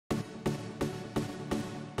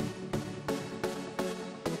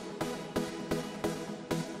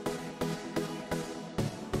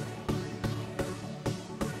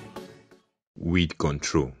Weed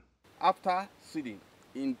control. After seeding,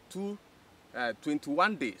 in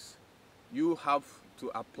 21 days, you have to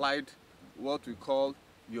apply what we call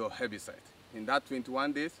your herbicide. In that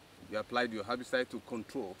 21 days, you applied your herbicide to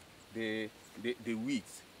control the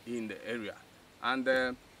weeds in the area.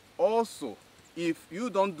 And also, if you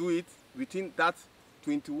don't do it within that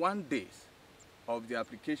 21 days of the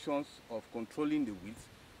applications of controlling the weeds,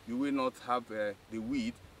 you will not have the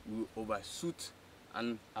weed will overshoot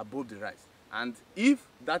and above the rice. And if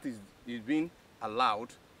that is being allowed,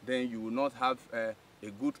 then you will not have a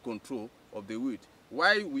good control of the weed.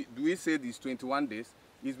 Why do we say these 21 days?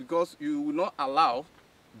 Is because you will not allow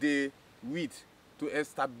the weed to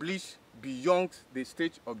establish beyond the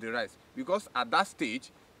stage of the rice. Because at that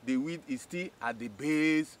stage, the weed is still at the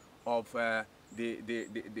base of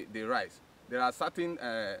the rice. There are certain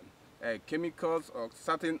chemicals or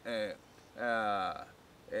certain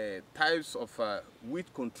types of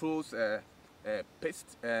weed controls, pest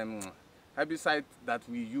herbicide that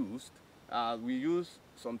we used. We use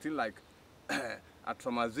something like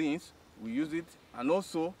atramazines. We use it, and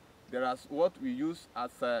also there is what we use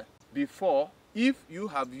as before. If you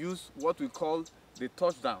have used what we call the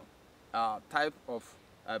touchdown type of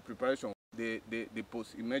preparation, the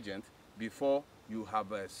post-emergent, before you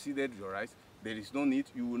have seeded your rice, there is no need.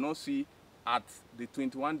 You will not see at the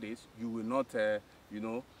 21 days. You will not,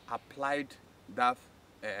 applied that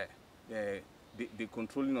the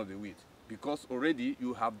controlling of the weed, because already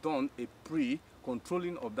you have done a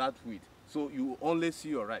pre-controlling of that weed. So you only see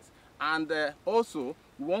your rice. And also,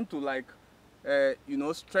 we want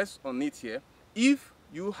to stress on it here. If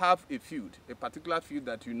you have a field, a particular field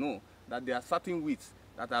that you know that there are certain weeds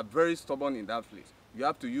that are very stubborn in that place, you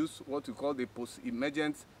have to use what we call the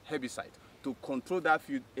post-emergent herbicide to control that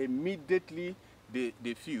field immediately the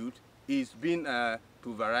field is being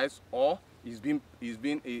pulverized or is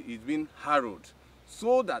being harrowed,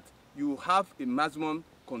 so that you have a maximum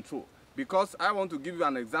control. Because I want to give you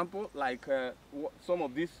an example, like some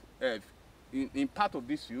of this, in part of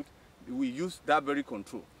this field, we use that very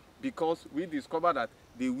control, because we discovered that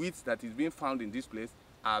the weeds that is being found in this place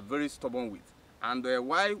are very stubborn weeds. And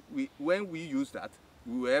when we use that,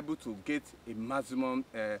 we were able to get a maximum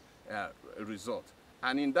result.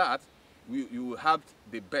 And in that, you will have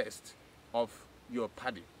the best of your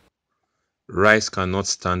paddy. Rice cannot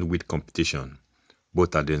stand with competition,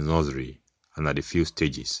 both at the nursery and at the field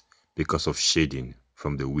stages, because of shading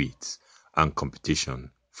from the weeds and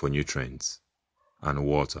competition for nutrients and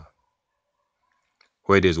water.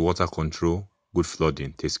 Where there's water control, good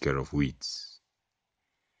flooding takes care of weeds.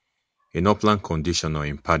 In upland condition or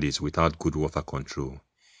in paddies without good water control,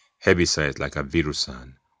 herbicides like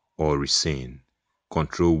avirusan or ricin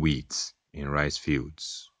control weeds in rice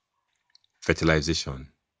fields. Fertilization.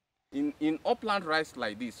 In upland rice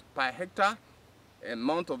like this, per hectare,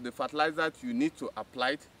 amount of the fertilizer you need to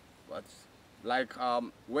apply it, but like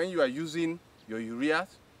when you are using your urea,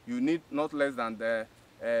 you need not less than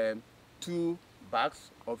 2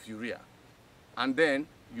 bags of urea. And then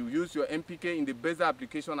you use your NPK in the basal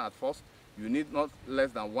application at first. You need not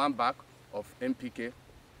less than 1 bag of NPK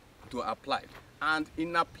to apply. And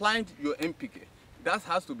in applying your NPK, that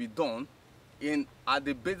has to be done at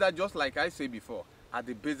the basal, just like I said before, at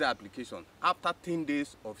the basal application. After 10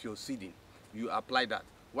 days of your seeding, you apply that.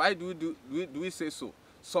 Why do we say so?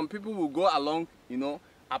 Some people will go along,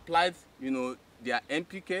 apply, their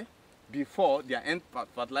NPK before their end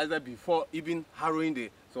fertilizer, before even harrowing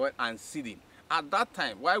the soil and seeding. At that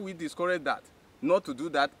time, why we discourage that, not to do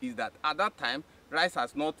that, is that at that time, rice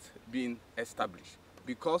has not been established.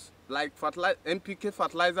 Because like NPK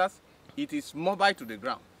fertilizers, it is mobile to the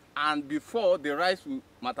ground. And before the rice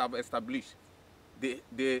might have established,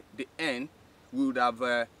 the end would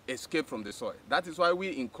have escaped from the soil. That is why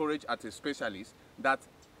we encourage as a specialist that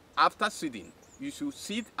after seeding, you should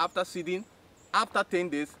seed after seeding. After 10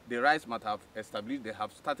 days, the rice might have established, they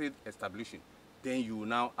have started establishing. Then you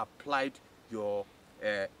now applied your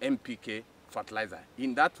NPK fertilizer.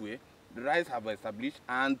 In that way, the rice have established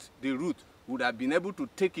and the root would have been able to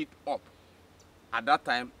take it up at that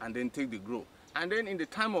time and then take the growth. And then in the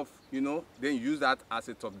time of, then use that as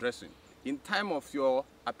a top dressing. In time of your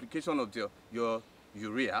application of your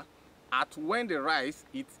urea, at when the rice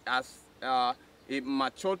is as a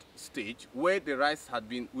matured stage, where the rice had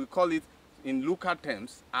been, we call it in local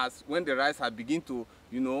terms as when the rice had begin to,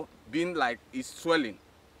 being like it's swelling,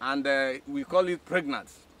 and we call it pregnant.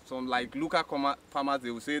 Some like local farmers,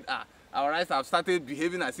 they will say, our rice have started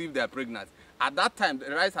behaving as if they are pregnant. At that time,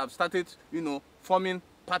 the rice have started, forming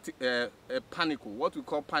panicle, what we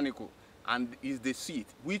call panicle, and is the seed,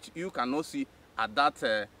 which you cannot see at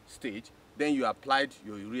that stage. Then you applied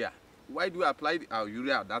your urea. Why do we apply our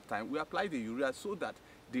urea at that time? We apply the urea so that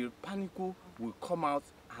the panicle will come out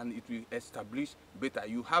and it will establish better.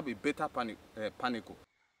 You have a better panicle.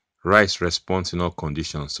 Rice responds in all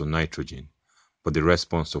conditions to nitrogen, but the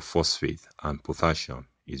response to phosphate and potassium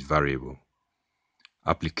is variable.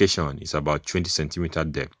 Application is about 20 centimeter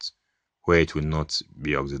depth where it will not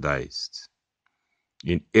be oxidized.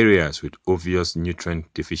 In areas with obvious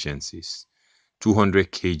nutrient deficiencies,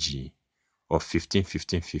 200 kg of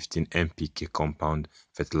 15-15-15 NPK compound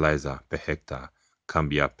fertilizer per hectare can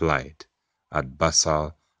be applied at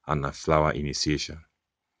basal and at flower initiation.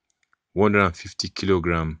 150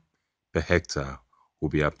 kg per hectare will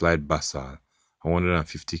be applied basal and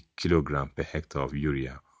 150 kg per hectare of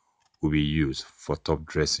urea will be used for top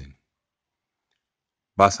dressing.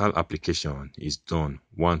 Basal application is done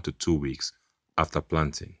 1 to 2 weeks after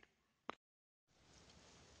planting.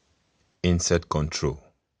 Insect control.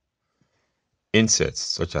 Insects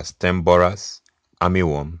such as stem borers,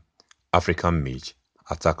 armyworm, African midge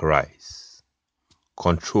attack rice.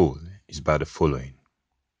 Control is by the following: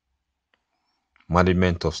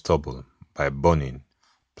 management of stubble by burning,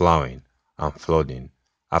 ploughing, and flooding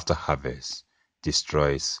after harvest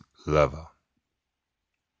destroys larvae.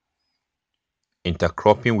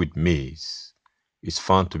 Intercropping with maize is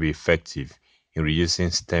found to be effective in reducing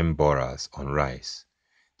stem borers on rice.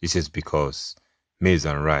 This is because maize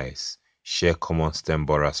and rice share common stem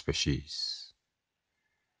borer species.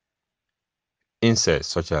 Insects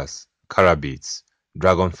such as carabids,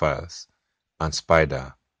 dragonflies, and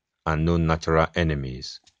spider are known natural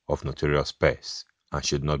enemies of notorious pests and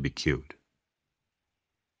should not be killed.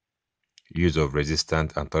 Use of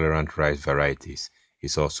resistant and tolerant rice varieties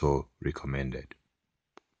is also recommended.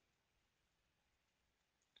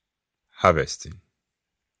 Harvesting.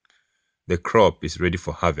 The crop is ready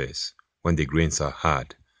for harvest when the grains are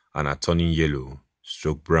hard and are turning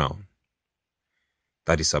yellow/brown.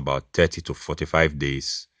 That is about 30 to 45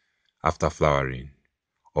 days after flowering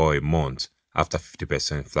or a month after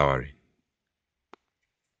 50% flowering.